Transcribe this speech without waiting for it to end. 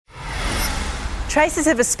Traces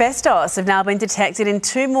of asbestos have now been detected in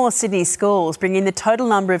 2 more Sydney schools, bringing the total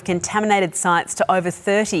number of contaminated sites to over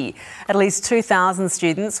 30. At least 2,000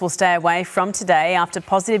 students will stay away from today after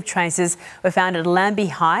positive traces were found at Lambie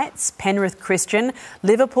Heights, Penrith Christian,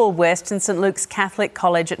 Liverpool West and St Luke's Catholic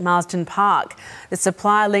College at Marsden Park. The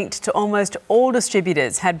supplier linked to almost all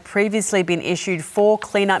distributors had previously been issued 4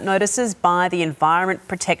 clean-up notices by the Environment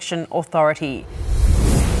Protection Authority.